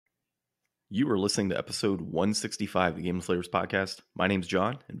You are listening to episode 165 of the Game Deflators Podcast. My name's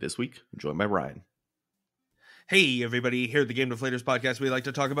John, and this week I'm joined by Ryan. Hey everybody, here at the Game Deflators Podcast, we like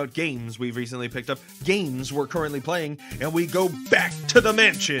to talk about games we've recently picked up, games we're currently playing, and we go back to the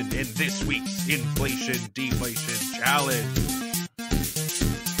mansion in this week's Inflation Deflation Challenge.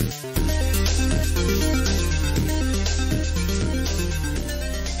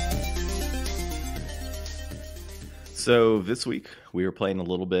 So this week we are playing a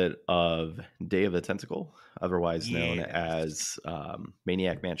little bit of Day of the Tentacle, otherwise known as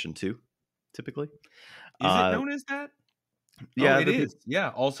Maniac Mansion 2, typically. Is it known as that? Yeah, it is. Yeah,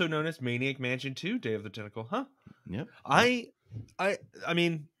 also known as Maniac Mansion 2, Day of the Tentacle, huh? Yep. I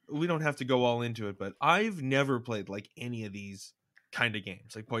mean, we don't have to go all into it, but I've never played like any of these kind of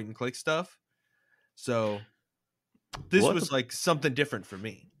games, like point and click stuff. So this was like something different for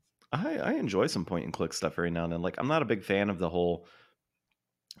me. I enjoy some point and click stuff every now and then. Like, I'm not a big fan of the whole,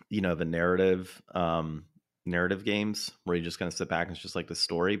 the narrative games where you just kind of sit back and it's just like the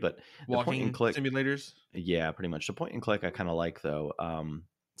story. But the Walking point and click simulators. Yeah, pretty much. The point and click I kind of like, though.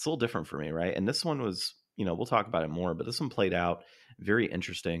 It's a little different for me, right? And this one was, we'll talk about it more, but this one played out very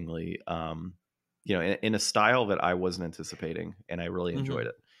interestingly, in a style that I wasn't anticipating, and I really enjoyed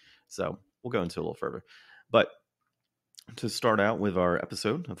it. So we'll go into it a little further. But to start out with our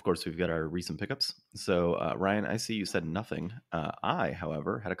episode, of course, we've got our recent pickups. So, Ryan, I see you said nothing. I,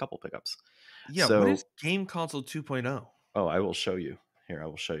 however, had a couple pickups. Yeah, so, what is Game Console 2.0? Oh, I will show you. Here, I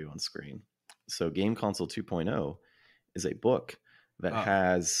will show you on screen. So, Game Console 2.0 is a book that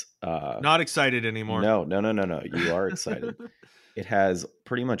has... not excited anymore. No. You are excited. It has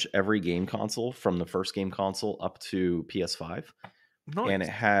pretty much every game console from the first game console up to PS5. Nice. And it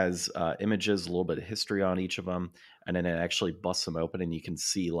has images, a little bit of history on each of them, and then it actually busts them open, and you can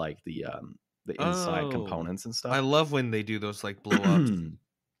see like the inside components and stuff. I love when they do those like blow ups.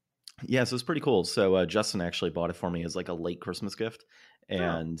 Yeah, so it's pretty cool. So Justin actually bought it for me as like a late Christmas gift,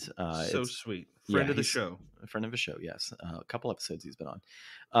 and so sweet. Friend of the show. A friend of the show, yes. A couple episodes he's been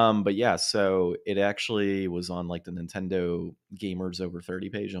on. But yeah, so it actually was on like the Nintendo Gamers Over 30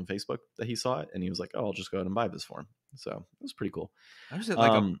 page on Facebook that he saw it, and he was like, "Oh, I'll just go ahead and buy this for him." So it was pretty cool. I was at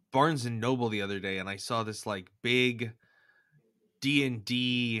like a Barnes and Noble the other day, and I saw this like big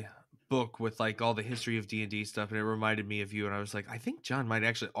D&D book with like all the history of D&D stuff, and it reminded me of you, and I was like, I think John might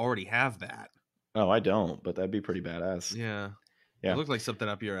actually already have that. Oh, I don't, but that'd be pretty badass. Yeah. It looked like something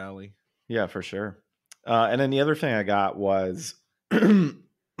up your alley. Yeah, for sure. And then the other thing I got was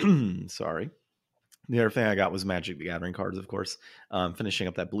sorry. The other thing I got was Magic the Gathering cards, of course. Finishing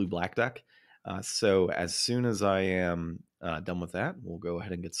up that blue-black deck. So as soon as I am done with that, we'll go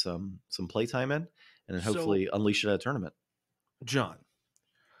ahead and get some playtime in, and then hopefully unleash it at a tournament. John,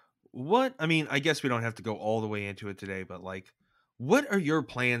 I guess we don't have to go all the way into it today, but like, what are your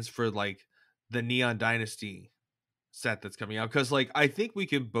plans for like the Neon Dynasty set that's coming out? Because like, I think we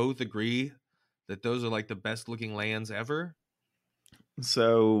can both agree that those are like the best looking lands ever.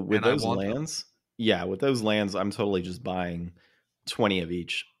 So with those lands, I'm totally just buying 20 of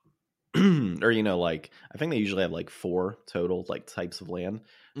each. Or I think they usually have like 4 total like types of land.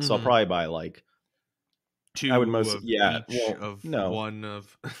 So I'll probably buy like 2 I would most of each of one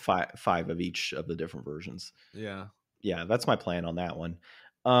of 5 of each of the different versions. Yeah, that's my plan on that one.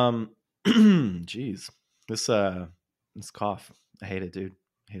 Geez, this cough, I hate it, dude.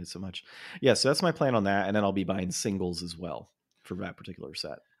 I hate it so much. Yeah, so that's my plan on that, and then I'll be buying singles as well for that particular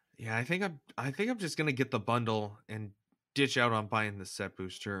set. Yeah, I think I'm just gonna get the bundle and ditch out on buying the set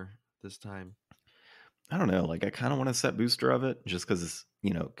booster this time. I don't know, like I kind of want a set booster of it just because it's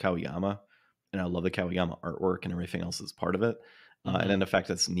Kawiyama, and I love the Kawiyama artwork and everything else is part of it. And then the fact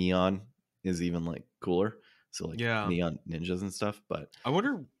that it's neon is even like cooler. So like neon ninjas and stuff. But I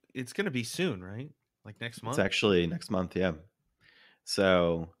wonder, it's gonna be soon, right? Like next month. It's actually next month, yeah.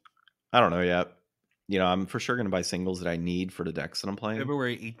 So I don't know yet. I'm for sure gonna buy singles that I need for the decks that I'm playing.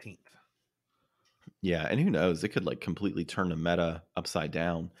 February 18th. Yeah, and who knows? It could like completely turn the meta upside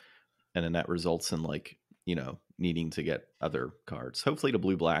down, and then that results in like needing to get other cards. Hopefully the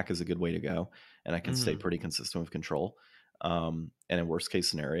blue-black is a good way to go, and I can stay pretty consistent with control. And in worst case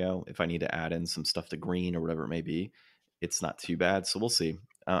scenario, if I need to add in some stuff to green or whatever it may be, it's not too bad. So we'll see.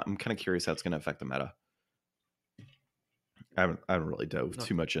 I'm kind of curious how it's going to affect the meta. I haven't really dove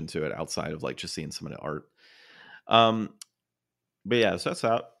too much into it outside of like just seeing some of the art. But yeah, so that's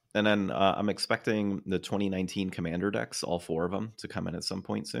out. And then I'm expecting the 2019 Commander decks, all 4 of them, to come in at some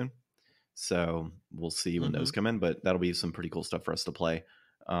point soon. So we'll see when those come in, but that'll be some pretty cool stuff for us to play.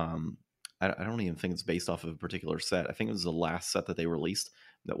 I don't even think it's based off of a particular set. I think it was the last set that they released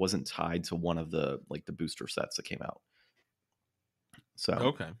that wasn't tied to one of the like the booster sets that came out. So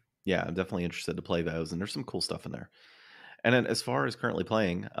okay, Yeah, I'm definitely interested to play those, and there's some cool stuff in there. And then as far as currently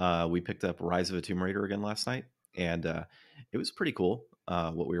playing, we picked up Rise of a Tomb Raider again last night, and it was pretty cool.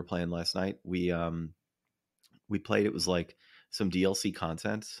 What we were playing last night, we played. It was like some DLC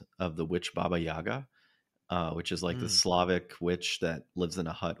content of the witch Baba Yaga, which is like the Mm. Slavic witch that lives in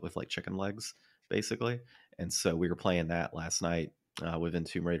a hut with like chicken legs, basically. And so we were playing that last night within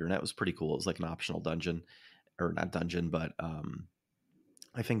Tomb Raider, and that was pretty cool. It was like an optional dungeon, or not dungeon, but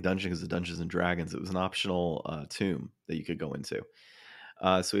I think dungeon is the Dungeons and Dragons. It was an optional tomb that you could go into.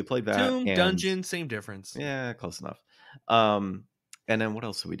 So we played that, Tomb, and dungeon, same difference. yeah, close enough. Um, and then what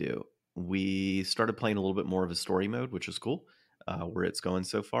else did we do? We started playing a little bit more of a story mode, which is cool, where it's going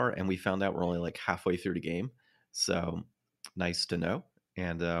so far. And we found out we're only like halfway through the game. So nice to know.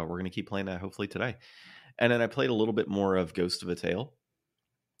 And we're going to keep playing that hopefully today. And then I played a little bit more of Ghost of a Tale,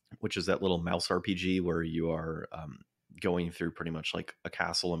 which is that little mouse RPG where you are going through pretty much like a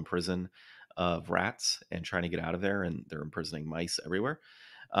castle and prison of rats and trying to get out of there. And they're imprisoning mice everywhere.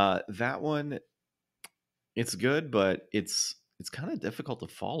 That one, it's good, but it's kind of difficult to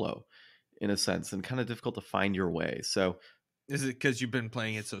follow in a sense, and kind of difficult to find your way. So Is it because you've been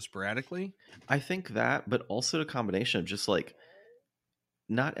playing it so sporadically? I think that, but also a combination of just like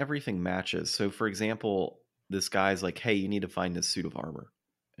not everything matches. So for example, this guy's like, hey, you need to find this suit of armor.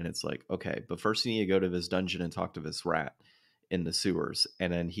 And it's like, okay, but first you need to go to this dungeon and talk to this rat in the sewers.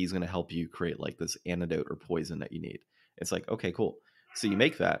 And then he's going to help you create like this antidote or poison that you need. It's like, okay, cool. So you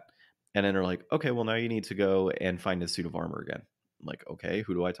make that. And then they're like, okay, well, now you need to go and find a suit of armor again. I'm like, okay,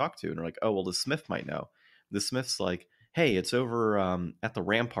 who do I talk to? And they're like, oh, well, the smith might know. The smith's like, hey, it's over at the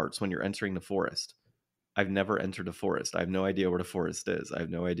ramparts when you're entering the forest. I've never entered a forest. I have no idea where the forest is. I have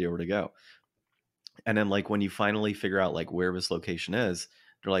no idea where to go. And then like when you finally figure out like where this location is,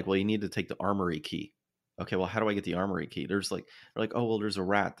 they're like, well, you need to take the armory key. Okay, well, how do I get the armory key? There's like, they're like, oh, well, there's a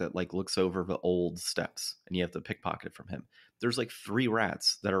rat that like looks over the old steps and you have to pickpocket it from him. There's like 3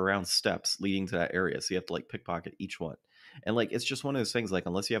 rats that are around steps leading to that area. So you have to like pickpocket each one. And like, it's just one of those things, like,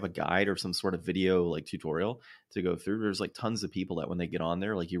 unless you have a guide or some sort of video like tutorial to go through, there's like tons of people that when they get on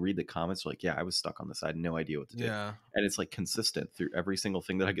there, like you read the comments, like, yeah, I was stuck on this. I had no idea what to do. Yeah. And it's like consistent through every single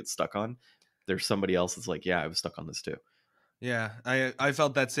thing that I get stuck on. There's somebody else that's like, yeah, I was stuck on this too. Yeah. I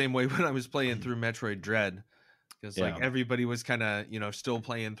felt that same way when I was playing through Metroid Dread. Because like Yeah. everybody was kind of, still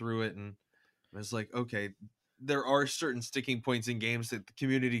playing through it, and I was like, okay, there are certain sticking points in games that the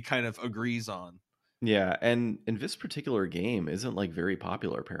community kind of agrees on. Yeah, and this particular game isn't like very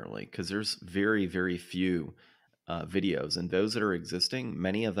popular apparently, because there's very very few videos, and those that are existing,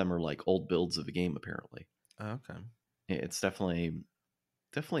 many of them are like old builds of the game apparently. Okay. It's definitely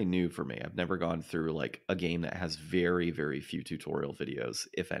new for me. I've never gone through like a game that has very very few tutorial videos,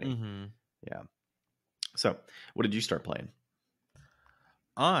 if any. Mm-hmm. Yeah. So, what did you start playing?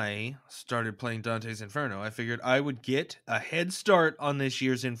 I started playing Dante's Inferno. I figured I would get a head start on this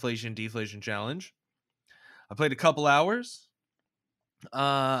year's inflation deflation challenge. I played a couple hours.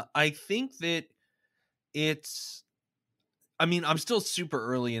 I think that it's I'm still super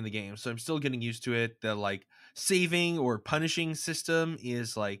early in the game, so I'm still getting used to it. The like saving or punishing system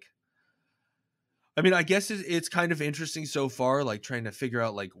is like, I guess it's kind of interesting so far, like trying to figure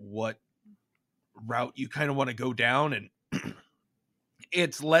out like what route you kind of want to go down. And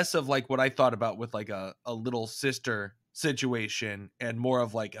it's less of like what I thought about with like a little sister situation and more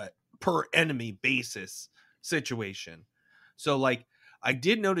of like a per enemy basis situation. So like I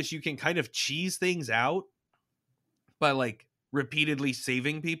did notice you can kind of cheese things out by like repeatedly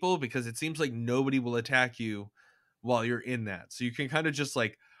saving people, because it seems like nobody will attack you while you're in that. So you can kind of just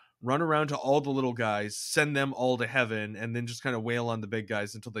like run around to all the little guys, send them all to heaven, and then just kind of wail on the big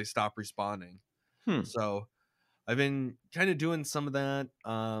guys until they stop respawning. Hmm. So I've been kind of doing some of that.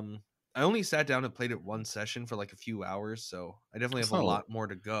 I only sat down and played it one session for like a few hours, so I definitely It's have a not a, lot more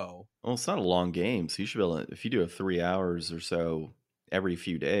to go. well, it's not a long game, so you should be able to, if you do a 3 hours or so every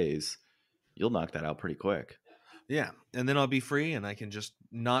few days, you'll knock that out pretty quick. Yeah, and then I'll be free and I can just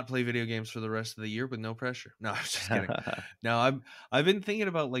not play video games for the rest of the year with no pressure. No, I'm just kidding. No, I've been thinking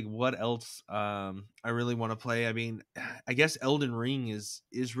about like what else I really want to play. I guess Elden Ring is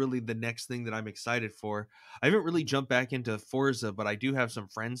really the next thing that I'm excited for. I haven't really jumped back into Forza, but I do have some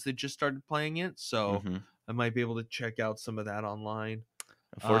friends that just started playing it, so Hmm. I might be able to check out some of that online.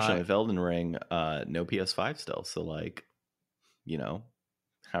 Unfortunately, with Elden Ring, no PS5 still. So, like, you know,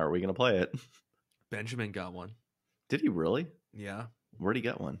 how are we going to play it? Benjamin got one. Did he really? Yeah. Where'd he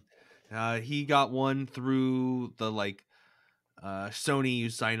get one? He got one through the like Sony, you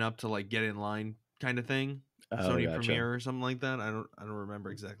sign up to like get in line kind of thing. Oh, Sony gotcha. Premiere or something like that. I don't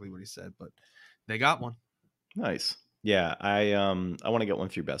remember exactly what he said, but they got one. Nice. Yeah, I want to get one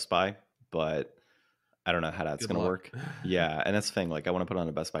through Best Buy, but I don't know how that's Good going to luck. work. Yeah, and that's the thing. Like, I want to put on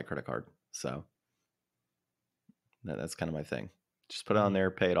a Best Buy credit card, so that's kind of my thing. Just put it on Mhm.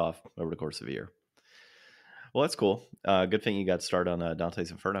 there, pay it off over the course of a year. Well, that's cool. Good thing you got started on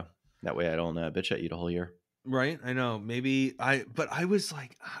Dante's Inferno. That way, I don't bitch at you the whole year. Right? I know. Maybe but I was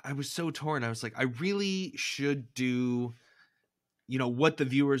like, I was so torn. I was like, I really should do, what the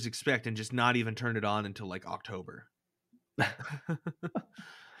viewers expect and just not even turn it on until like October.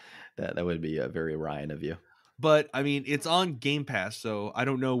 That would be very Ryan of you. But I mean, it's on Game Pass, so I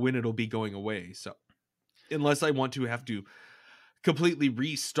don't know when it'll be going away. So unless I want to have to completely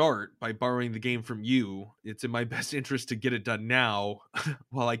restart by borrowing the game from you, it's in my best interest to get it done now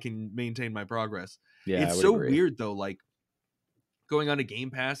while I can maintain my progress. Yeah, I It's would so agree. weird though, like going on a Game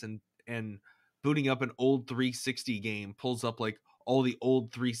Pass and booting up an old 360 game pulls up like all the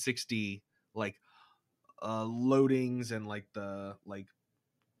old 360 like loadings and like the like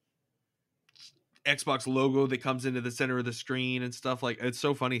Xbox logo that comes into the center of the screen and stuff. Like, it's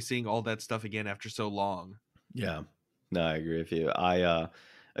so funny seeing all that stuff again after so long. Yeah, no, I agree with you. I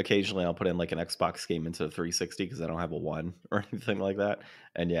occasionally I'll put in like an Xbox game into the 360 because I don't have a one or anything like that.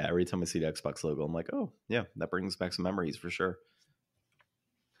 And yeah, every time I see the Xbox logo, I'm like, oh yeah, that brings back some memories for sure.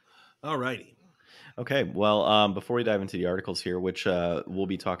 Alrighty. Okay, well, before we dive into the articles here, which we'll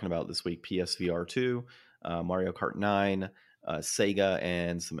be talking about this week, PSVR 2, Mario Kart 9, Sega,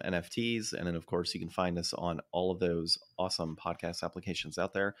 and some NFTs. And then, of course, you can find us on all of those awesome podcast applications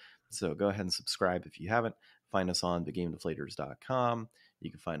out there. So go ahead and subscribe if you haven't. Find us on thegamedeflators.com. You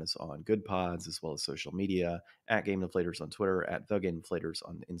can find us on Good Pods as well as social media at Game Deflators on Twitter, at The Game Deflators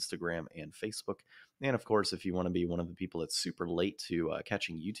on Instagram and Facebook. And of course, if you want to be one of the people that's super late to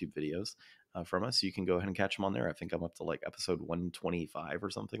catching YouTube videos, from us, you can go ahead and catch them on there. I think I'm up to like episode 125 or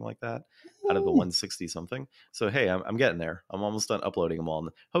something like that out of the Woo! 160 something. So, hey, I'm getting there. I'm almost done uploading them all. And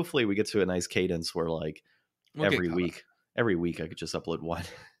hopefully we get to a nice cadence where like We'll get caught up. every week I could just upload one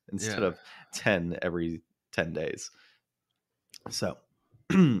instead Yeah. of 10 every 10 days. So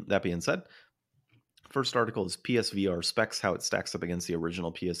that being said, first article is PSVR specs, how it stacks up against the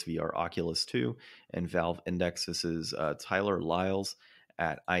original PSVR Oculus 2 and Valve Index. This is Tyler Lyles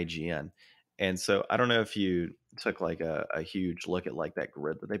at IGN. And so I don't know if you took like a huge look at like that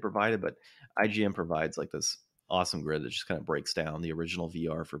grid that they provided, but IGN provides like this awesome grid that just kind of breaks down the original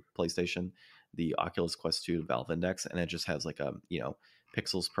VR for PlayStation, the Oculus Quest 2 Valve Index, and it just has like a,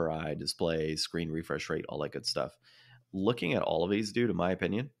 pixels per eye display, screen refresh rate, all that good stuff. Looking at all of these, dude, in my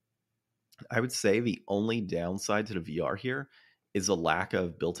opinion, I would say the only downside to the VR here is a lack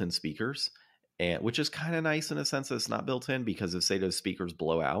of built-in speakers, and which is kind of nice in a sense that it's not built in because if say those speakers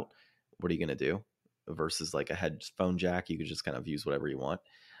blow out, what are you going to do? Versus like a headphone jack, you could just kind of use whatever you want,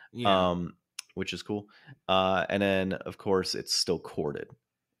 Yeah. um, which is cool. And then of course it's still corded,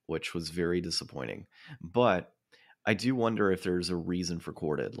 which was very disappointing. But I do wonder if there's a reason for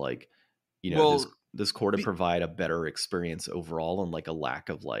corded, like does Well, corded be, provide a better experience overall and like a lack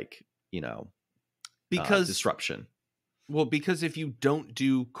of like because disruption. because if you don't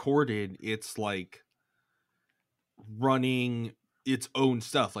do corded, it's like running its own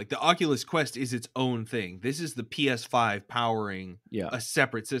stuff. Like the Oculus Quest is its own thing. This is the PS5 powering Yeah. a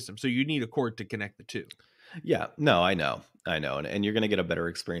separate system. So you need a cord to connect the two. Yeah. No, I know. And you're going to get a better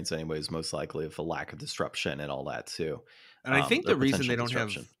experience anyways, most likely with a lack of disruption and all that too. And I think Or the reason potential they don't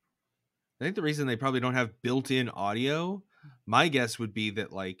disruption. have I think the reason they probably don't have built-in audio, my guess would be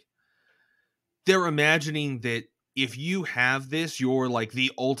that like they're imagining that if you have this, you're like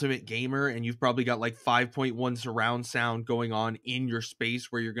the ultimate gamer and you've probably got like 5.1 surround sound going on in your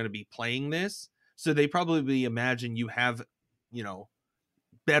space where you're going to be playing this. So they probably imagine you have, you know,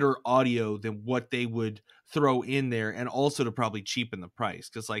 better audio than what they would throw in there, and also to probably cheapen the price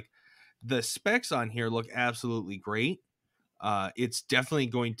because like the specs on here look absolutely great. It's definitely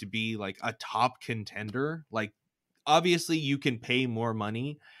going to be like a top contender. Like obviously you can pay more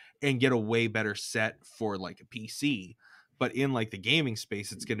money and get a way better set for like a PC, but in like the gaming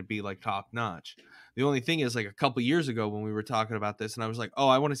space it's going to be like top notch. The only thing is like a couple years ago when we were talking about this and I was like, oh,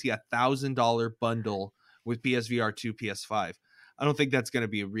 I want to see $1,000 bundle with PSVR 2 PS5. I don't think that's going to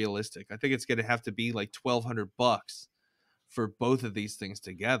be realistic. I think it's going to have to be like $1,200 for both of these things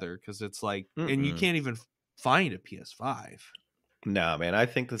together because it's like, and you Mm-mm. can't even find a PS5. No, man, I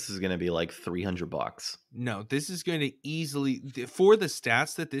think this is going to be like $300. No, this is going to easily, for the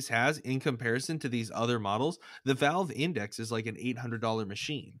stats that this has in comparison to these other models, the Valve Index is like an $800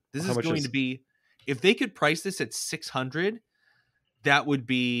 machine. This How is much going is to be, if they could price this at 600, that would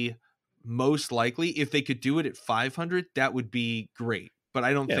be most likely. If they could do it at 500, that would be great. But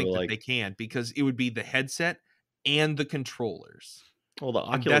I don't yeah, think but that they like can because it would be the headset and the controllers. Well, the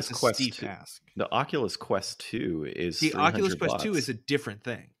And Oculus that's a Quest steep 2, ask. the Oculus Quest 2 is The Oculus 300 Quest 2 is bucks. a different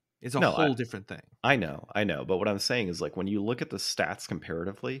thing. It's a No, whole different thing. I know, but what I'm saying is like when you look at the stats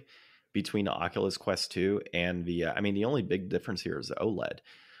comparatively between the Oculus Quest 2 and the I mean the only big difference here is the OLED,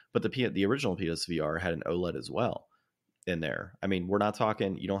 but the original PSVR had an OLED as well in there. I mean, we're not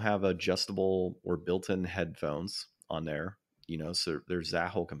talking you don't have adjustable or built-in headphones on there, so there's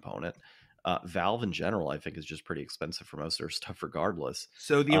that whole component. Valve in general, I think, is just pretty expensive for most of their stuff regardless.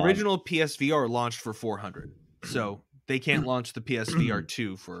 So the Um, original PSVR launched for 400. So they can't launch the PSVR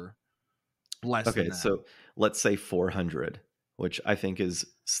 2 for less than okay, that. so let's say 400, which I think is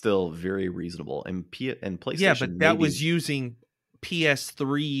still very reasonable. And Yeah, PlayStation but that maybe was using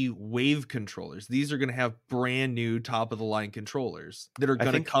PS3 Wave controllers. These are going to have brand new top of the line controllers that are I going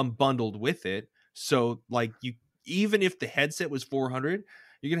to think come bundled with it. So like even if the headset was 400,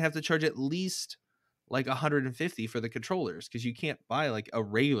 you're going to have to charge at least like 150 for the controllers because you can't buy like a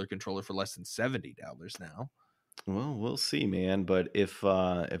regular controller for less than $70 now. well, we'll see, man. But if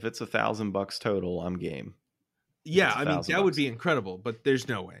it's $1,000 total, I'm game. If Yeah, it's a I mean thousand that would bucks, be incredible, but there's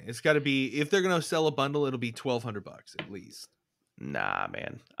no way. It's got to be if they're going to sell a bundle, it'll be $1,200 at least. nah,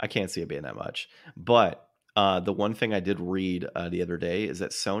 man, I can't see it being that much. But the one thing I did read the other day is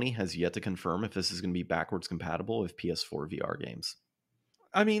that Sony has yet to confirm if this is going to be backwards compatible with PS4 VR games.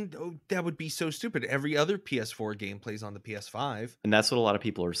 I mean, that would be so stupid. Every other PS4 game plays on the PS5. And that's what a lot of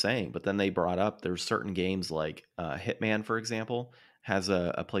people are saying. But then they brought up there's certain games like Hitman, for example, has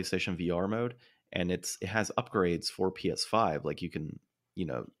a PlayStation VR mode, and it has upgrades for PS5. Like you can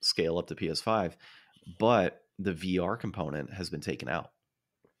scale up to PS5, but the VR component has been taken out.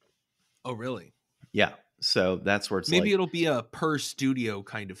 Oh, really? Yeah, so that's where it's Maybe like it'll be a per studio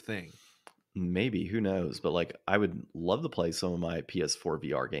kind of thing. maybe who knows, but like I would love to play some of my PS4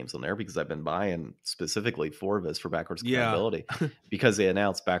 VR games on there because I've been buying specifically for this for backwards Yeah. compatibility because they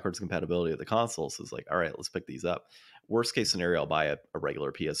announced backwards compatibility of the consoles. So it's like, all right, let's pick these up. Worst case scenario, I'll buy a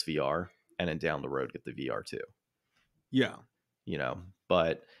regular PSVR and then down the road get the VR too. Yeah.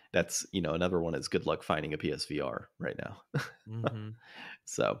 But that's another one is good luck finding a PSVR right now. Mm-hmm.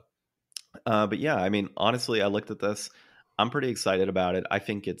 So, but yeah, I mean, honestly, I looked at this. I'm pretty excited about it. I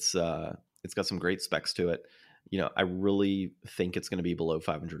think it's got some great specs to it. I really think it's going to be below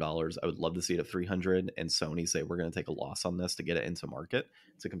 $500. I would love to see it at 300 and Sony say we're going to take a loss on this to get it into market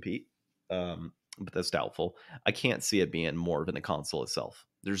to compete. But that's doubtful. I can't see it being more than a console itself.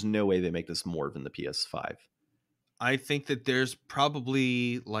 There's no way they make this more than the PS5. I think that there's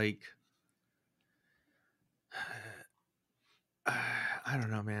probably like I don't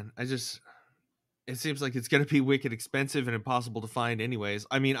know, man. It seems like it's going to be wicked expensive and impossible to find anyways.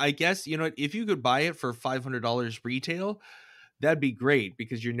 I mean, I guess, if you could buy it for $500 retail, that'd be great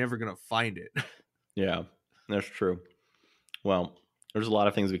because you're never going to find it. Yeah, that's true. Well, there's a lot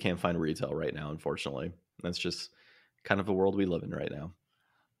of things we can't find retail right now, unfortunately. That's just kind of the world we live in right now.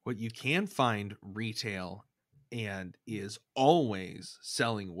 What you can find retail and is always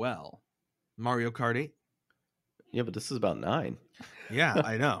selling well, Mario Kart 8. Yeah, but this is about 9. Yeah,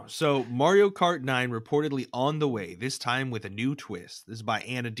 I know. So Mario Kart 9 reportedly on the way, this time with a new twist. This is by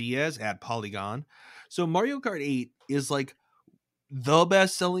Anna Diaz at Polygon. So Mario Kart 8 is like the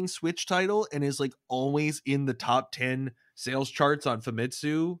best selling Switch title and is like always in the top 10 sales charts on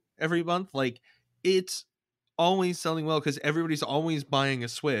Famitsu every month. Like it's always selling well because everybody's always buying a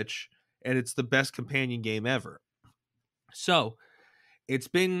Switch and it's the best companion game ever. So it's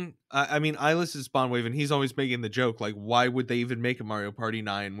been, I mean, Eyeless is Spawnwave, and he's always making the joke, like, why would they even make a Mario Party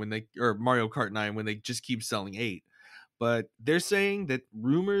 9 or Mario Kart 9 when they just keep selling 8? But they're saying that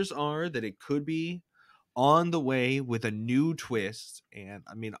rumors are that it could be on the way with a new twist. And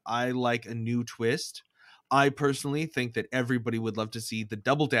I mean, I like a new twist. I personally think that everybody would love to see the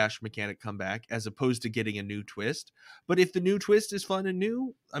double dash mechanic come back as opposed to getting a new twist. But if the new twist is fun and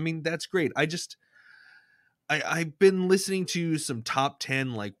new, I mean, that's great. I've been listening to some top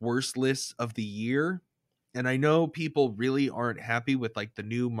 10 like worst lists of the year, and I know people really aren't happy with like the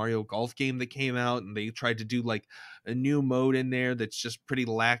new Mario Golf game that came out, and they tried to do like a new mode in there that's just pretty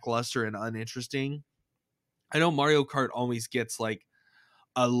lackluster and uninteresting. I know Mario Kart always gets like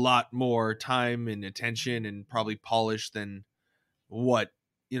a lot more time and attention and probably polish than what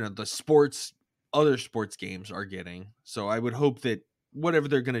the other sports games are getting. So I would hope that whatever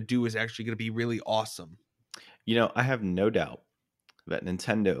they're going to do is actually going to be really awesome. I have no doubt that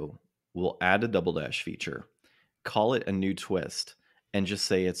Nintendo will add a double dash feature, call it a new twist, and just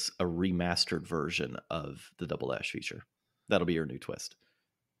say it's a remastered version of the double dash feature. That'll be your new twist.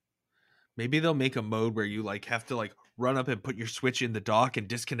 Maybe they'll make a mode where you like have to like run up and put your Switch in the dock and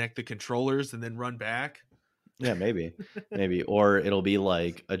disconnect the controllers and then run back. Yeah, maybe, or it'll be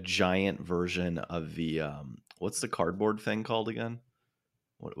like a giant version of the what's the cardboard thing called again?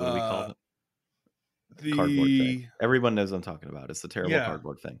 What do we call Uh, it? Cardboard thing. the Everyone knows what I'm talking about. It's the terrible yeah,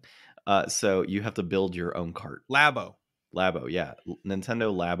 cardboard thing. So you have to build your own cart. Labo. Labo, yeah,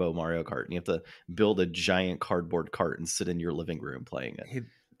 Nintendo Labo Mario Kart, and you have to build a giant cardboard cart and sit in your living room playing it. Hey,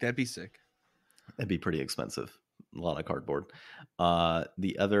 that'd be sick. It'd be pretty expensive, a lot of cardboard.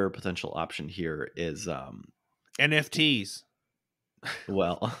 The other potential option here is NFTs.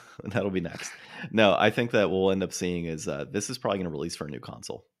 well, that'll be next. No, I think that what we'll end up seeing is this is probably going to release for a new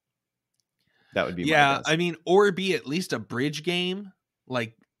console. That would be my Yeah, guess. I mean, or be at least a bridge game.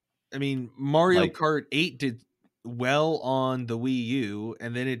 Like, I mean, Mario Like, Kart 8 did well on the Wii U,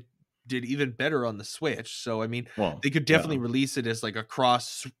 and then it did even better on the Switch. So, I mean, well, they could yeah, definitely release it as like a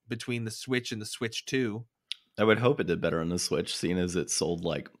cross between the Switch and the Switch 2. I would hope it did better on the Switch, seeing as it sold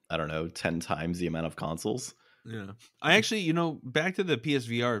like, I don't know, 10 times the amount of consoles. Yeah. I actually, back to the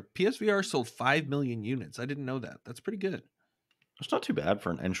PSVR, PSVR sold 5 million units. I didn't know that. That's pretty good. It's not too bad for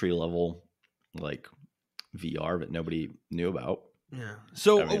an entry level like VR that nobody knew about. Yeah.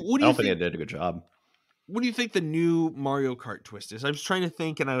 So, I mean, what I do you don't think think? it did a good job. What do you think the new Mario Kart twist is? I was trying to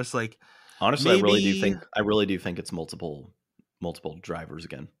think, and I was like, Honestly, maybe. I really do think it's multiple drivers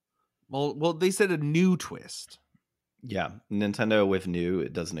again. Well, they said a new twist. Yeah, Nintendo with new,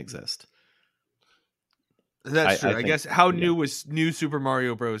 it doesn't exist. That's true. I I think, guess how yeah. new was New Super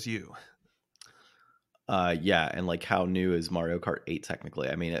Mario Bros. U? Yeah, and like how new is Mario Kart 8 technically?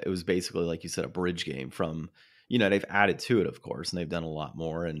 I mean, it was basically like you said, a bridge game from, they've added to it, of course, and they've done a lot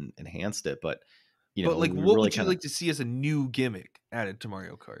more and enhanced it, but But like, we what really would you kind of like to see as a new gimmick added to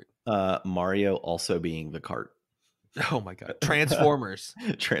Mario Kart? Mario also being the cart. Oh my god, Transformers.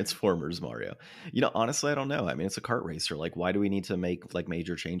 Transformers Mario. Honestly, I don't know. I mean, it's a kart racer. Like, why do we need to make like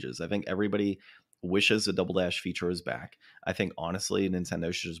major changes? I think everybody wishes a double dash feature is back. I think honestly,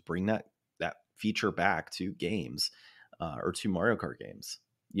 Nintendo should just bring that feature back to games, or to Mario Kart games.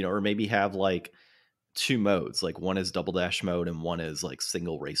 Or maybe have like two modes. Like one is double dash mode and one is like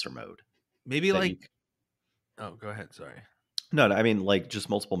single racer mode. Maybe That like. you. Oh, go ahead. Sorry. No, I mean like just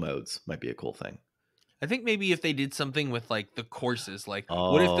multiple modes might be a cool thing. I think maybe if they did something with like the courses, like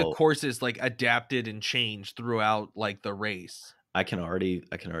what if the Oh, courses like adapted and changed throughout like the race? I can already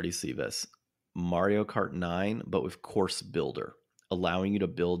see this. Mario Kart 9, but with course builder, allowing you to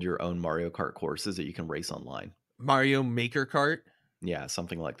build your own Mario Kart courses that you can race online. Mario Maker Kart. Yeah,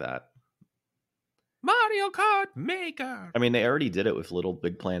 something like that. Mario Kart Maker. I mean, they already did it with Little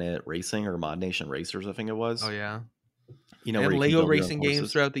Big Planet Racing or Mod Nation Racers, I think it was. Oh yeah. Where And you can Lego build your own racing games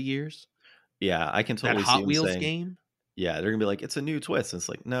courses. throughout the years. Yeah, I can That totally see Hot them Wheels saying, game. yeah, they're gonna be like, it's a new twist. And it's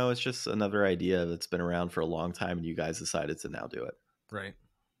like, no, it's just another idea that's been around for a long time, and you guys decided to now do it. Right.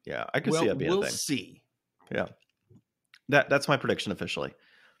 Yeah, I could see Well, that being a we'll thing. see. Yeah, that's my prediction officially.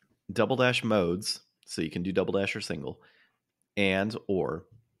 Double dash modes, so you can do double dash or single, and or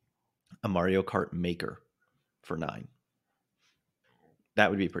a Mario Kart Maker for 9. That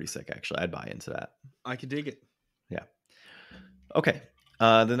would be pretty sick, actually. I'd buy into that. I could dig it. Yeah. Okay.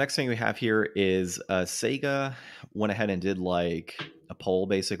 The next thing we have here is Sega went ahead and did like a poll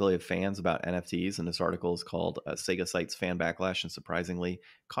basically of fans about NFTs. And this article is called Sega Cites Fan Backlash and Surprisingly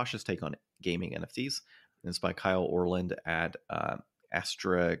Cautious Take on Gaming NFTs. And it's by Kyle Orland at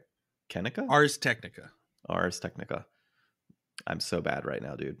AstraZeneca? Ars Technica. Ars Technica. I'm so bad right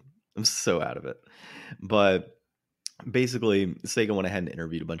now, dude. I'm so out of it. But basically, Sega went ahead and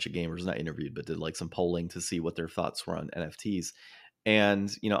interviewed a bunch of gamers, not interviewed, but did like some polling to see what their thoughts were on NFTs.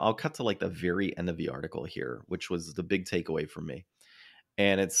 And, I'll cut to like the very end of the article here, which was the big takeaway for me.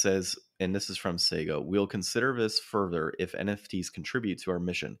 And it says, and this is from Sega, we'll consider this further if NFTs contribute to our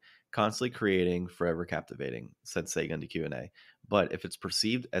mission, constantly creating, forever captivating, said Sega in the Q&A. But if it's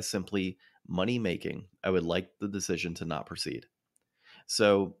perceived as simply money making, I would like the decision to not proceed.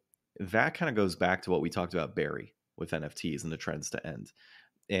 So that kind of goes back to what we talked about Barry with NFTs and the trends to end.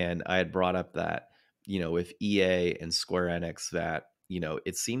 And I had brought up that, with EA and Square Enix, that,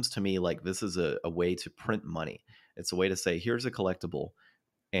 it seems to me like this is a way to print money. It's a way to say, here's a collectible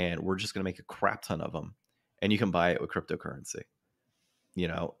and we're just going to make a crap ton of them and you can buy it with cryptocurrency.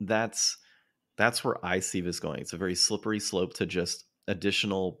 That's where I see this going. It's a very slippery slope to just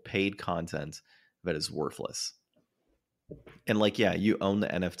additional paid content that is worthless. And like, yeah, you own the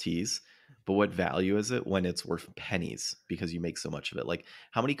NFTs, but what value is it when it's worth pennies because you make so much of it? Like,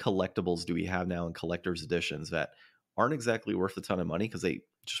 how many collectibles do we have now in collector's editions that aren't exactly worth a ton of money because they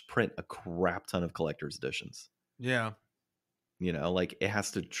just print a crap ton of collector's editions? Yeah. Like it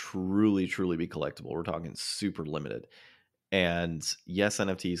has to truly, truly be collectible. We're talking super limited. And yes,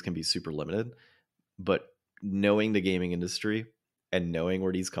 NFTs can be super limited, but knowing the gaming industry and knowing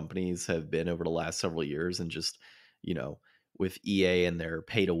where these companies have been over the last several years, and just, you know, with EA and their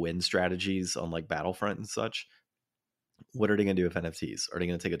pay to win strategies on like Battlefront and such, what are they going to do with NFTs? Are they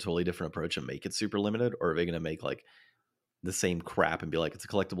going to take a totally different approach and make it super limited, or are they going to make like the same crap and be like, it's a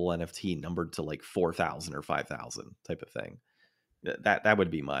collectible NFT numbered to like 4,000 or 5,000 type of thing? That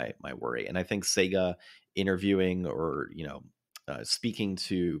would be my worry. And I think Sega interviewing, or speaking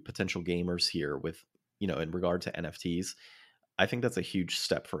to potential gamers here with, in regard to NFTs, I think that's a huge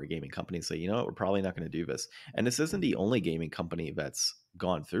step for a gaming company to say, you know what, we're probably not going to do this. And this isn't the only gaming company that's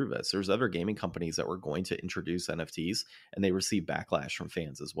gone through this. There's other gaming companies that were going to introduce NFTs, and they receive backlash from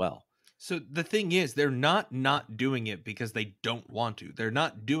fans as well. So the thing is, they're not doing it because they don't want to. They're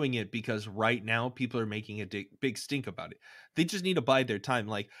not doing it because right now people are making a big stink about it. They just need to bide their time.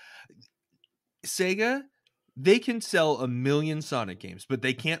 Like Sega, they can sell 1,000,000 Sonic games, but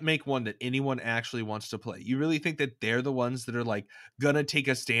they can't make one that anyone actually wants to play. You really think that they're the ones that are like gonna take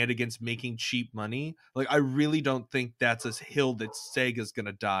a stand against making cheap money? Like, I really don't think that's a hill that Sega's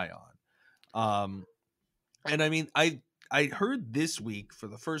gonna die on. And I mean, I heard this week for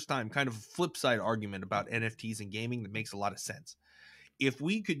the first time kind of a flip side argument about NFTs and gaming that makes a lot of sense. If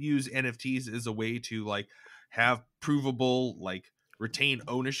we could use NFTs as a way to like have provable, like retain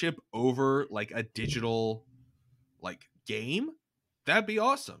ownership over like a digital like game, that'd be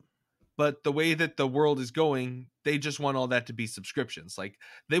awesome. But the way that the world is going, they just want all that to be subscriptions. Like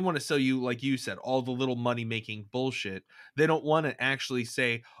they want to sell you, like you said, all the little money making bullshit. They don't want to actually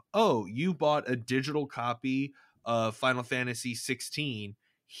say, oh, you bought a digital copy of Final Fantasy 16.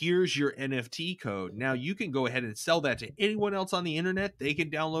 Here's your NFT code. Now you can go ahead and sell that to anyone else on the internet. They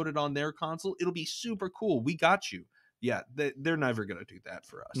can download it on their console. It'll be super cool. We got you. Yeah, they're never going to do that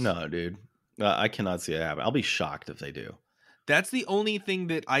for us. No, dude. I cannot see it happen. I'll be shocked if they do. That's the only thing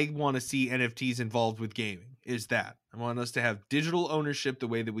that I want to see NFTs involved with gaming, is that I want us to have digital ownership the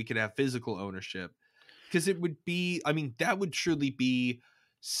way that we could have physical ownership. Because it would be, I mean, that would surely be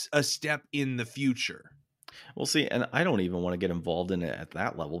a step in the future. Well, see, and I don't even want to get involved in it at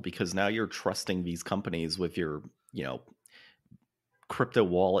that level, because now you're trusting these companies with your, crypto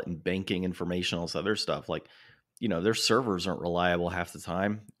wallet and banking information, all this other stuff. Like, their servers aren't reliable half the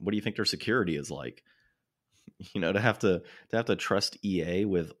time. What do you think their security is like? To have to trust EA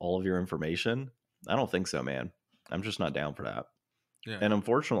with all of your information? I don't think so, man. I'm just not down for that. Yeah. And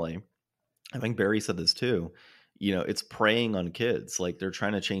unfortunately, I think Barry said this too. It's preying on kids. Like they're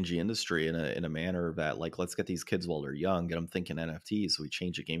trying to change the industry in a manner that, like, let's get these kids while they're young, get them thinking NFTs, so we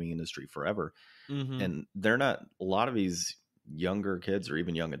change the gaming industry forever. Mm-hmm. And they're not. A lot of these younger kids or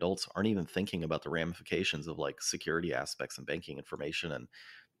even young adults aren't even thinking about the ramifications of like security aspects and banking information and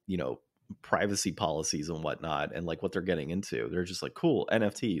privacy policies and whatnot, and like what they're getting into. They're just like, cool,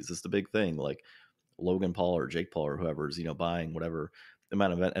 NFTs is the big thing. Like Logan Paul or Jake Paul or whoever's buying whatever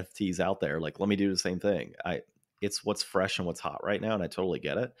amount of NFTs out there, like, let me do the same thing. It's what's fresh and what's hot right now, and I totally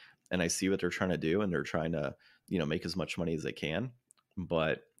get it, and I see what they're trying to do, and they're trying to make as much money as they can,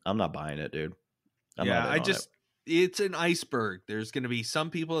 but I'm not buying it, dude. I'm not in on it. It's an iceberg. There's going to be some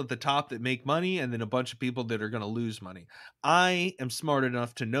people at the top that make money, and then a bunch of people that are going to lose money. I am smart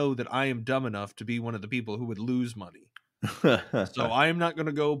enough to know that I am dumb enough to be one of the people who would lose money. So I am not going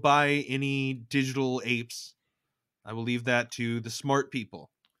to go buy any digital apes. I will leave that to the smart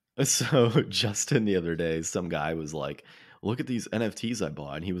people. So Justin, the other day, some guy was like, look at these NFTs I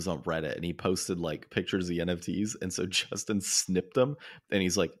bought. And he was on Reddit and he posted like pictures of the NFTs. And so Justin snipped them and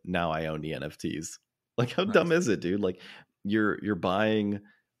he's like, now I own the NFTs. Like, how dumb is it, dude? Like, you're buying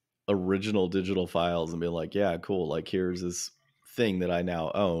original digital files and being like, yeah, cool. Like, here's this thing that I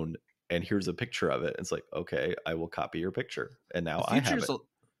now own, and here's a picture of it. It's like, okay, I will copy your picture, and now I have it.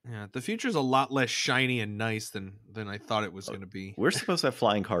 Yeah, the future's a lot less shiny and nice than I thought it was going to be. We're supposed to have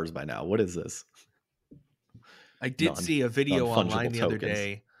flying cars by now. What is this? I did see a video online the other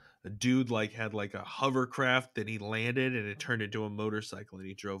day. A dude like had like a hovercraft that he landed and it turned into a motorcycle and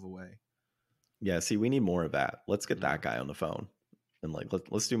he drove away. Yeah, see, we need more of that. Let's get that guy on the phone. And like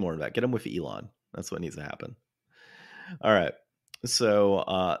let's do more of that. Get him with Elon. That's what needs to happen. All right. So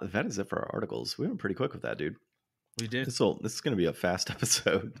that is it for our articles. We went pretty quick with that, dude. We did. This is going to be a fast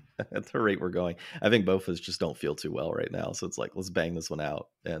episode at the rate we're going. I think both of us just don't feel too well right now. So it's like, let's bang this one out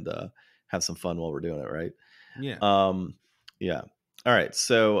and have some fun while we're doing it, right? Yeah. Yeah. All right.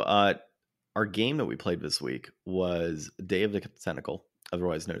 So our game that we played this week was Day of the Tentacle,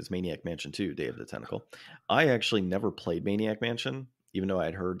 otherwise known as Maniac Mansion 2, Day of the Tentacle. I actually never played Maniac Mansion, even though I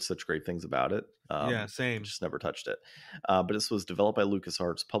had heard such great things about it. Yeah, same. Just never touched it. But this was developed by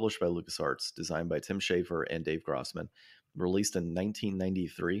LucasArts, published by LucasArts, designed by Tim Schafer and Dave Grossman. released in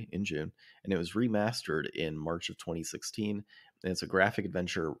 1993 in June, and it was remastered in March of 2016. And it's a graphic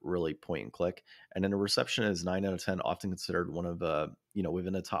adventure, really point and click. And then the reception is 9 out of 10, often considered one of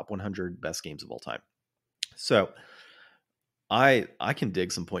within the top 100 best games of all time. So I can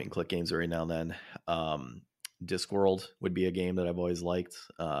dig some point and click games every now and then. Discworld would be a game that I've always liked.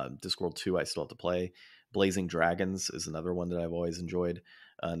 Discworld 2 I still have to play. Blazing Dragons is another one that I've always enjoyed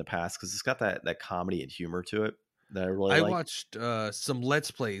in the past because it's got that comedy and humor to it that I really I like. watched some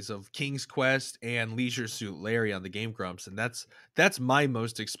Let's Plays of King's Quest and Leisure Suit Larry on the Game Grumps, and that's my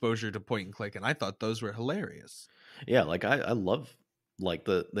most exposure to point and click, and I thought those were hilarious. Yeah, like I love like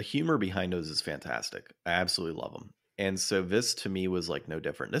the humor behind those is fantastic. I absolutely love them. And so this to me was like no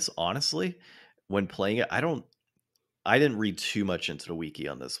different. This honestly, when playing it, I didn't read too much into the wiki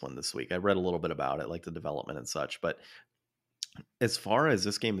on this one this week. I read a little bit about it, like the development and such, but as far as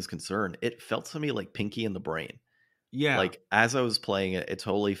this game is concerned, it felt to me like Pinky in the Brain. Yeah, Like as I was playing it, it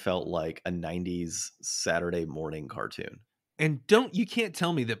totally felt like a 90s Saturday morning cartoon. and you can't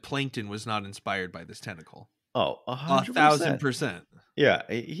tell me that Plankton was not inspired by this tentacle. Oh, A 100%. 1000%. Yeah,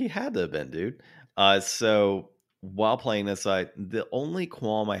 he had to have been, dude. So while playing this, the only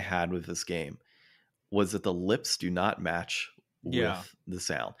qualm I had with this game was that the lips do not match Yeah. with the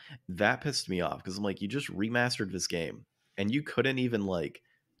sound. That pissed me off because I'm like, you just remastered this game and you couldn't even like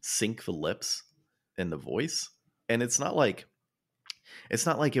sync the lips and the voice. And it's not like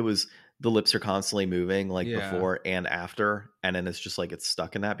it was the lips are constantly moving like Yeah. before and after, and then it's just like it's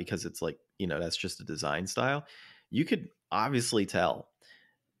stuck in that because it's like, that's just a design style. You could obviously tell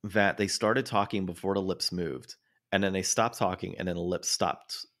that they started talking before the lips moved, and then they stopped talking, and then the lips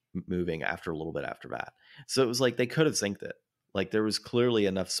stopped moving after a little bit after that. So it was like they could have synced it. Like there was clearly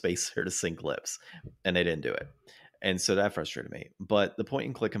enough space there to sync lips, and they didn't do it. And so that frustrated me. But the point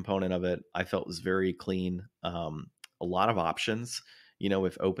and click component of it, I felt was very clean. A lot of options,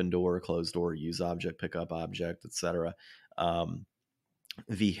 with open door, closed door, use object, pick up object, etc.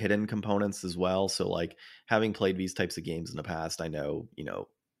 The hidden components as well. So like having played these types of games in the past, I know,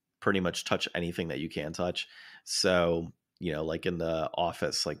 pretty much touch anything that you can touch. So, like in the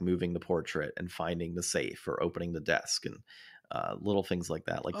office, like moving the portrait and finding the safe or opening the desk and little things like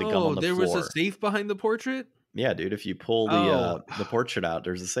that, like the gum Oh, on the there was a floor. safe behind the portrait? Yeah, dude, if you pull Oh, the portrait out,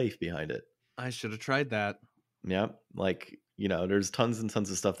 there's a safe behind it. I should have tried that. Yeah, like, there's tons and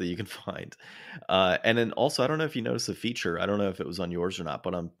tons of stuff that you can find. And then also, I don't know if you noticed a feature. I don't know if it was on yours or not,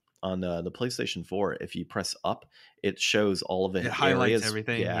 but on the PlayStation 4, if you press up, it shows all of It the highlights areas.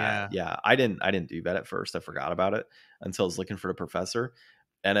 everything, Yeah, yeah. yeah. I didn't do that at first. I forgot about it until I was looking for the professor.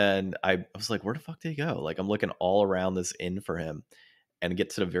 And then I was like, where the fuck did he go? Like I'm looking all around this inn for him and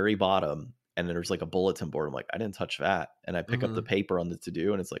get to the very bottom. And then there's like a bulletin board. I'm like, I didn't touch that. And I pick up the Mhm. paper on the to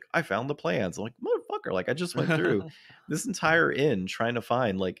do, and it's like, I found the plans. I'm like, motherfucker, like I just went through this entire inn trying to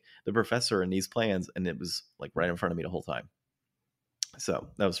find like the professor and these plans, and it was like right in front of me the whole time. So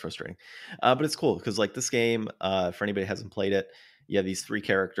that was frustrating. But it's cool because like this game, for anybody who hasn't played it, you have these three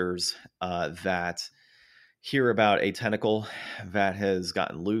characters that hear about a tentacle that has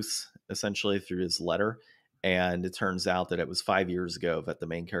gotten loose essentially through his letter. And it turns out that it was 5 years ago that the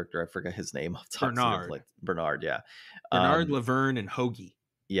main character, I forget his name off the top, 'cause I never Bernard. played Bernard, yeah. Bernard, Um, Laverne, and Hoagie.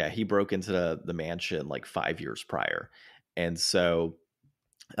 yeah, he broke into the mansion like 5 years prior. And so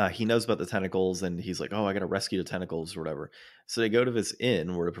he knows about the tentacles and he's like, oh, I got to rescue the tentacles or whatever. So they go to this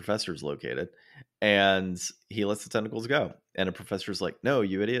inn where the professor's located and he lets the tentacles go. And the professor's like, no,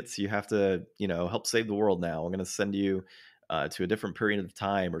 you idiots, you have to, help save the world now. I'm going to send you to a different period of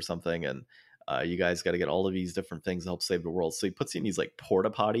time or something. And you guys got to get all of these different things to help save the world. So he puts you in these like porta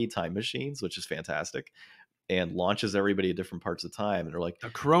potty time machines, which is fantastic, and launches everybody at different parts of time. And they're like, The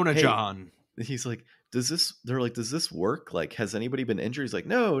Corona hey, John. he's like, they're like, does this work? Like, has anybody been injured? He's like,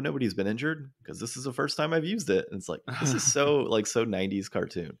 no, nobody's been injured because this is the first time I've used it. And it's like, this is so 90s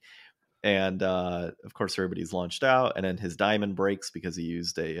cartoon. And of course, everybody's launched out. And then his diamond breaks because he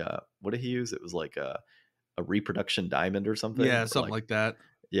used what did he use? It was like a reproduction diamond or something. Yeah, Or something like that.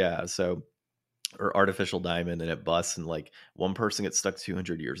 yeah. So, or artificial diamond, and it busts. And like one person gets stuck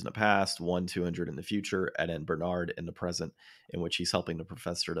 200 years in the past, 200 in the future, and then Bernard in the present, in which he's helping the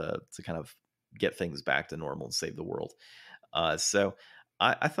professor to kind of get things back to normal and save the world. So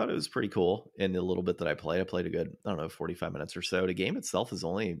I thought it was pretty cool. In the little bit that I played a good, I don't know, 45 minutes or so. The game itself is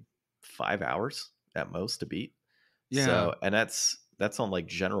only 5 hours at most to beat. Yeah. So, and that's on like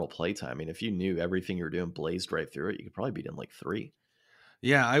general playtime. I mean, if you knew everything you were doing blazed right through it, you could probably beat it in like 3.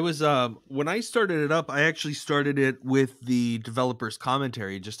 Yeah, I was when I started it up, I actually started it with the developer's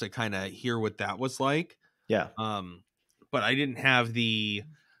commentary just to kind of hear what that was like. Yeah. Um but I didn't have the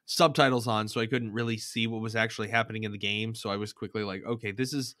subtitles on, so I couldn't really see what was actually happening in the game. So I was quickly like, okay,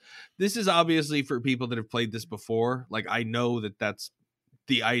 this is obviously for people that have played this before. Like, I know that that's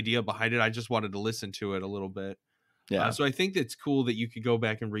the idea behind it. I just wanted to listen to it a little bit. Yeah. So I think it's cool that you could go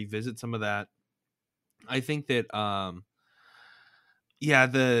back and revisit some of that. I think that yeah,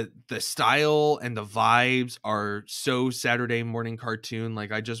 the style and the vibes are so Saturday morning cartoon.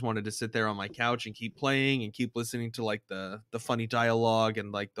 Like, I just wanted to sit there on my couch and keep playing and keep listening to like the funny dialogue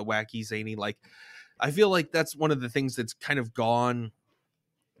and like the wacky zany. Like, I feel like that's one of the things that's kind of gone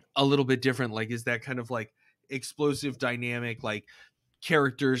a little bit different. Like, is that kind of like explosive dynamic, like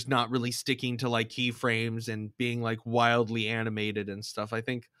characters not really sticking to like keyframes and being like wildly animated and stuff. I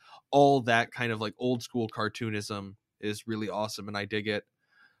think all that kind of like old school cartoonism is really awesome, and I dig it.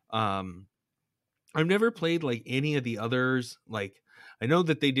 um I've never played like any of the others. Like, I know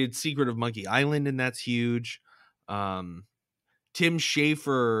that they did Secret of Monkey Island, and that's huge. um Tim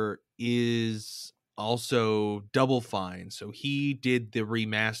Schafer is also Double Fine, so he did the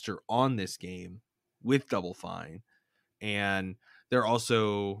remaster on this game with Double Fine. And they're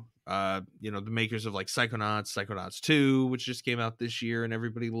also the makers of like Psychonauts 2, which just came out this year and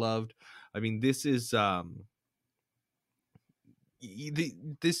everybody loved. I mean, this is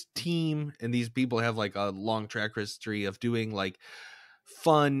this team and these people have like a long track history of doing like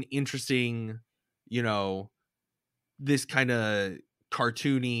fun, interesting, you know, this kind of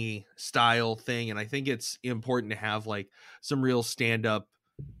cartoony style thing. And I think it's important to have like some real stand-up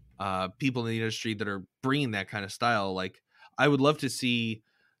people in the industry that are bringing that kind of style. Like, I would love to see,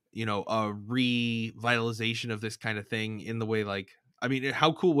 a revitalization of this kind of thing in the way, like, I mean,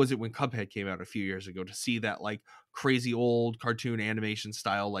 how cool was it when Cuphead came out a few years ago to see that like crazy old cartoon animation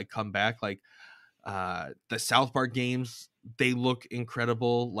style like come back? Like, the South Park games, they look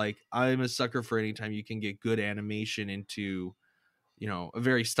incredible. Like, I'm a sucker for anytime you can get good animation into, a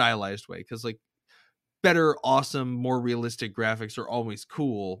very stylized way, because like better, awesome, more realistic graphics are always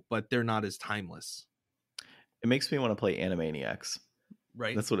cool, but they're not as timeless. It makes me want to play Animaniacs.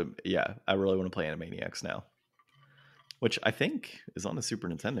 Right. That's what yeah, I really want to play Animaniacs now. Which I think is on the Super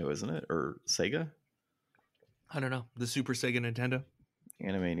Nintendo, isn't it? Or Sega? I don't know. The Super Sega Nintendo?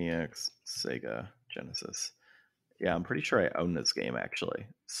 Animaniacs, Sega, Genesis. Yeah, I'm pretty sure I own this game actually.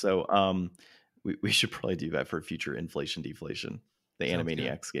 So we should probably do that for future inflation deflation. The Sounds good.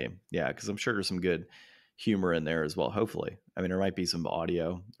 Animaniacs game. Yeah, because I'm sure there's some good humor in there as well. Hopefully. I mean, there might be some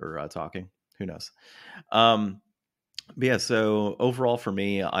audio or talking. Who knows? But yeah, so overall for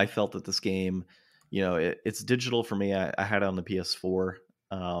me, I felt that this game, it's digital for me. I had it on the PS4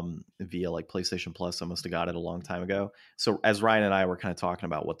 via like PlayStation Plus. I must have got it a long time ago. So as Ryan and I were kind of talking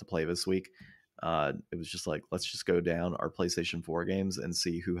about what to play this week, it was just like, let's just go down our PlayStation 4 games and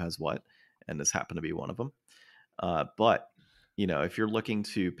see who has what. And this happened to be one of them. But, if you're looking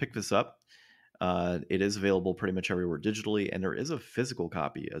to pick this up, it is available pretty much everywhere digitally, and there is a physical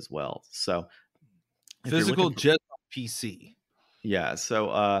copy as well. So physical just on PC. Yeah, so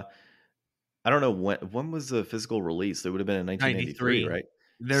I don't know when was the physical release. It would have been in 1993, right?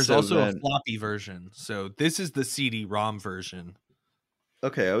 There's So also then, a floppy version. So this is the CD-ROM version.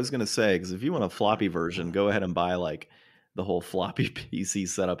 okay, I was gonna say, because if you want a floppy version, go ahead and buy like the whole floppy PC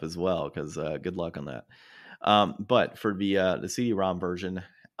setup as well. Because good luck on that. But for the CD-ROM version,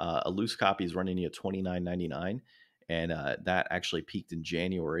 a loose copy is running you at $29.99, and that actually peaked in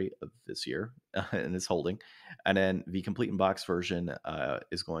January of this year, and it's holding. And then the complete in box version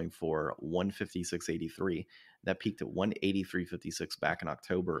is going for $156.83. That peaked at $183.56 back in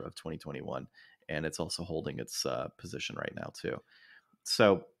October of 2021, and it's also holding its position right now too.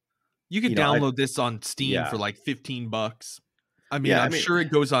 So you could download this on Steam for like $15. I mean, yeah, I'm sure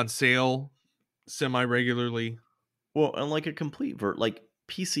it goes on sale semi-regularly. Well, and like a complete like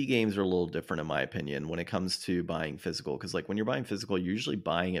PC games are a little different in my opinion when it comes to buying physical, because like when you're buying physical, you're usually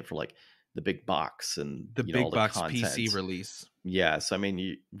buying it for like the big box and the all big the box content. PC release. Yeah, so I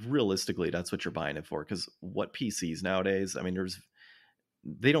mean, realistically, that's what you're buying it for. Because what PCs nowadays, I mean,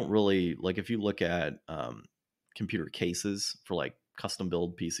 they don't really like, if you look at computer cases for like custom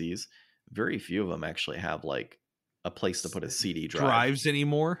build PCs, very few of them actually have like a place to put a CD drives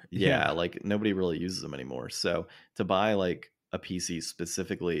anymore. Yeah, like nobody really uses them anymore. So to buy like a PC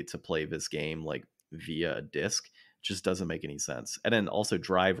specifically to play this game like via a disc just doesn't make any sense. And then also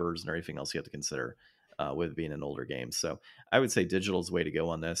drivers and everything else you have to consider with being an older game. So I would say digital is the way to go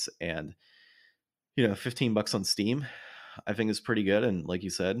on this. And $15 on Steam, I think is pretty good. And like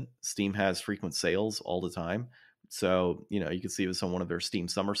you said, Steam has frequent sales all the time. So, you could see this on one of their Steam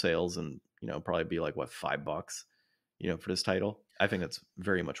summer sales and, probably be like, what, $5, for this title. I think it's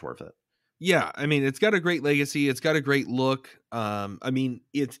very much worth it. Yeah, I mean, it's got a great legacy. It's got a great look. I mean,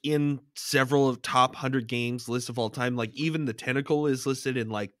 it's in several of top 100 games lists of all time. Like even the Tentacle is listed in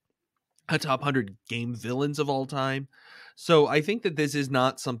like a top 100 game villains of all time. So I think that this is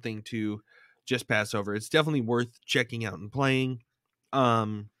not something to just pass over. It's definitely worth checking out and playing.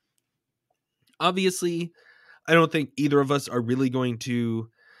 Um, Obviously, I don't think either of us are really going to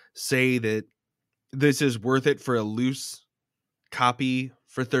say that this is worth it for a loose copy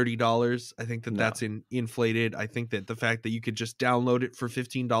for $30. I think that No. that's inflated. I think that the fact that you could just download it for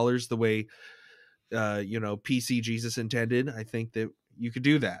 $15 the way PC Jesus intended, I think that you could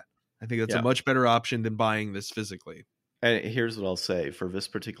do that. I think that's a Yeah. much better option than buying this physically. And here's what I'll say for this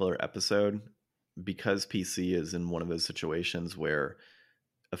particular episode, because PC is in one of those situations where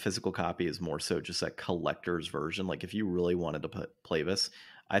a physical copy is more so just a collector's version. Like if you really wanted to play this,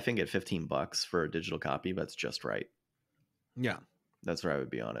 I think at $15 for a digital copy, that's just right. Yeah. That's where I would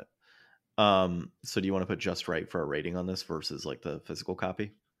be on it. So do you want to put just right for a rating on this versus like the physical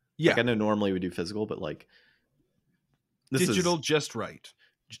copy? Yeah. Like I know normally we do physical, but like this Digital is just right.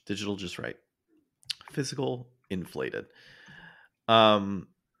 digital just right. Physical inflated.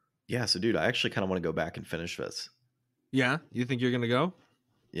 Yeah, so dude, I actually kind of want to go back and finish this. Yeah, you think you're gonna go?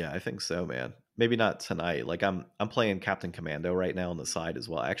 Yeah, I think so, man. Maybe not tonight. Like I'm playing Captain Commando right now on the side as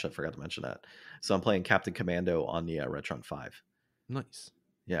well. Actually, I forgot to mention that. So I'm playing Captain Commando on the Retron 5. Nice.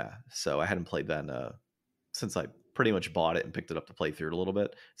 Yeah, so I hadn't played that since I pretty much bought it and picked it up to play through it a little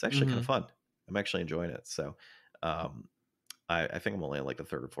bit. It's actually kind of fun. I'm actually enjoying it. So um, I think I'm only on like the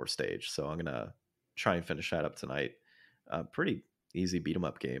third or fourth stage. So I'm gonna try and finish that up tonight. Pretty easy beat 'em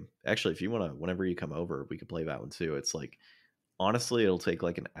up game. Actually, if you wanna, whenever you come over, we could play that one too. It's like honestly, it'll take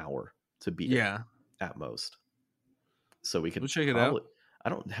like an hour to beat it at most. So we could We'll check it probably. out. I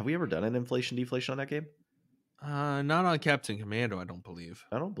don't. Have we ever done an inflation deflation on that game? Not on Captain Commando, I don't believe.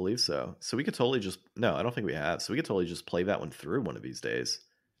 I don't believe so. So we could totally just no. I don't think we have. So we could totally just play that one through one of these days.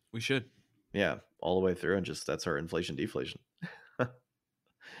 We should. Yeah, all the way through, and just that's our inflation deflation.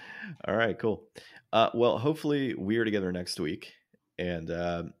 All right, cool. Well, hopefully we are together next week,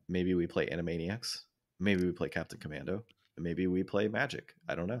 and maybe we play Animaniacs. Maybe we play Captain Commando. Maybe we play Magic.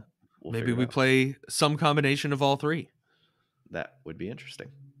 I don't know. We'll Maybe figure we it out. play some combination of all three. That would be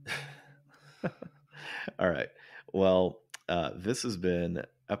interesting. All right. Well, this has been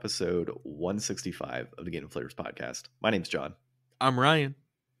episode 165 of the Game Deflators Podcast. My name's John. I'm Ryan.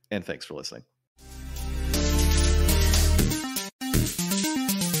 And thanks for listening.